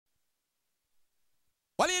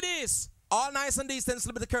Well, it is all nice and decent,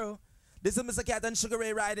 slip the crew. This is Mr. Cat and Sugar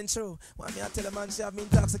Ray riding through. When me I tell a man she have me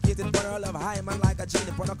intoxicated, but her love high man like a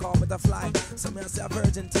genie, but I call with a fly. So me I say a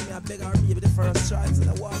virgin to me, I beg her baby the first try. So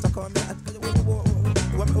the water come me.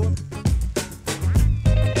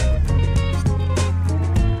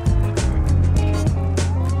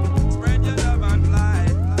 Spread your love and fly.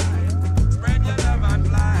 Spread your love and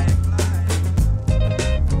fly.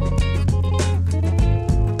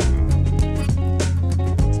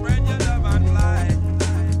 Spread your love and fly.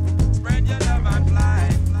 Spread your love and fly.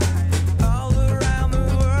 All around the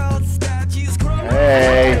world, statues grow.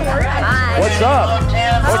 Hey. Hi. What's up?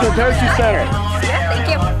 Welcome to the Parachute Center. Yeah, thank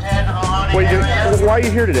you. Why are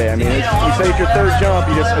you here today? I mean, you say it's your third jump.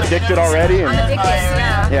 You just addicted already? I'm addicted,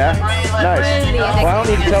 yeah. Yeah? Nice. Really Well, I don't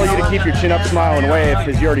need to tell you to keep your chin up, smile, and wave,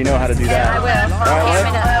 because you already know how to do that. I will. All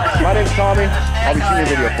right, my name's Tommy. I'll be shooting a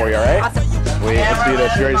video for you, all right? Awesome. Wait, let's do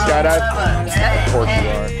this. You ready to skydive? Of course you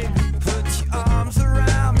are.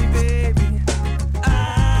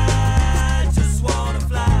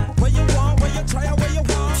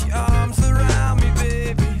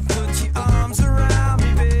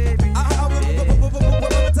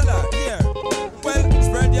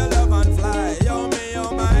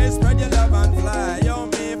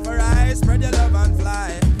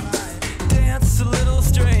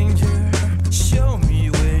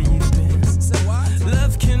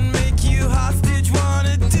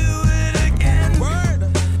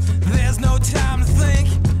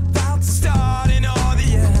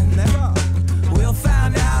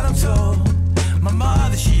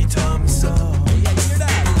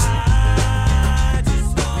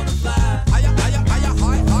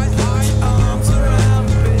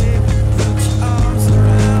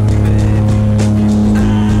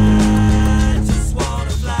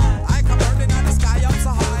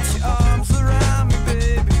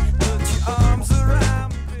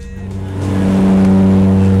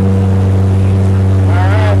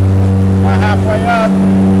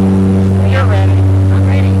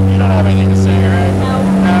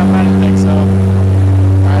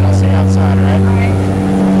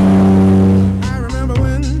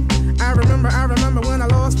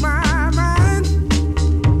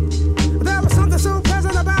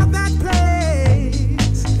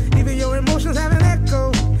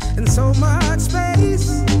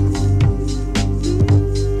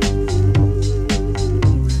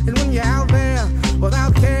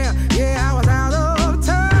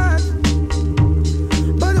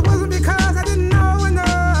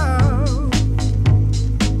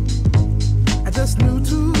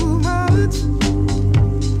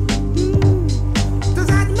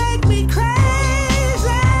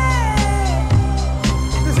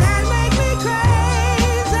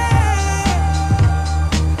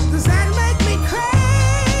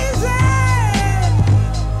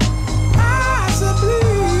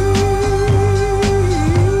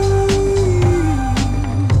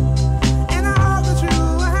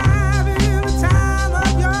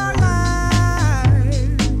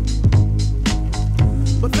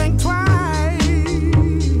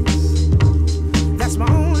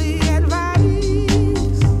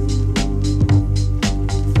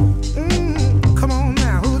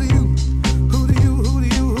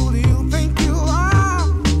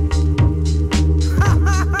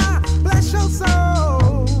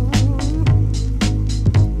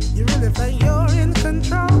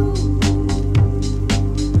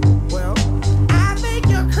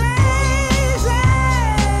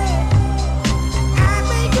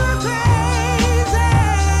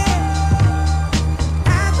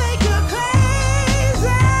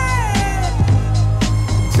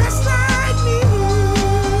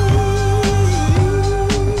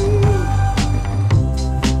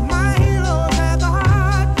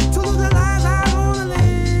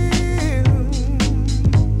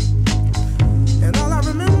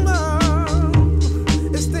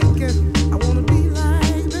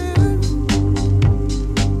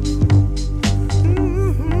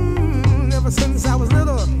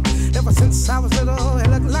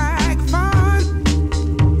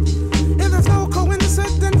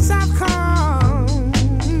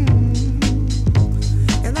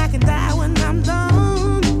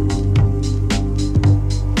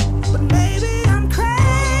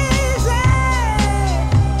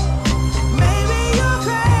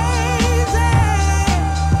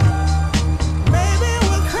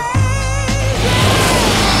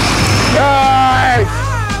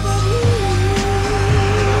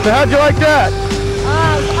 So how'd you like that?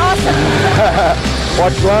 Awesome.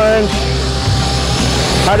 Watch lunch.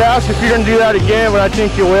 I'd ask if you're going to do that again, but I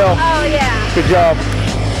think you will. Oh, yeah. Good job.